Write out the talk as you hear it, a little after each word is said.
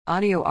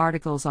Audio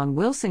articles on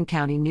Wilson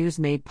County News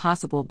made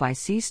possible by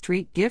C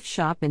Street Gift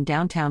Shop in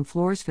downtown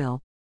Floresville.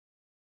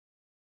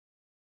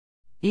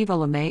 Eva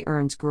LeMay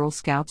earns Girl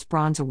Scouts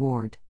Bronze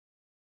Award.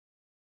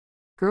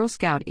 Girl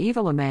Scout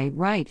Eva LeMay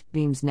Wright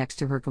beams next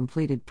to her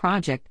completed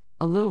project,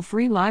 a little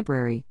free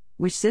library,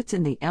 which sits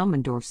in the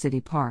Elmendorf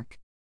City Park.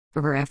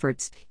 For her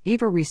efforts,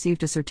 Eva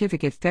received a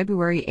certificate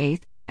February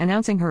 8,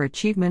 announcing her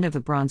achievement of the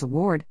Bronze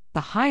Award,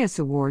 the highest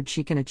award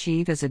she can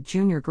achieve as a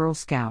junior Girl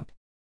Scout.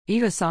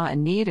 Eva saw a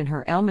need in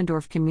her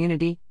Elmendorf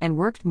community and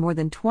worked more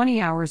than 20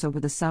 hours over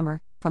the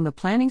summer, from the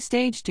planning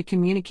stage to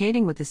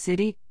communicating with the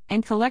city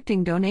and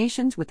collecting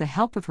donations with the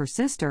help of her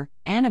sister,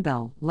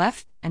 Annabelle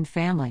Leff, and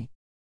family.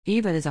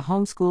 Eva is a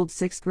homeschooled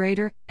 6th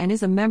grader and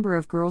is a member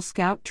of Girl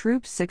Scout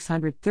Troop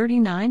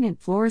 639 in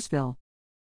Floresville.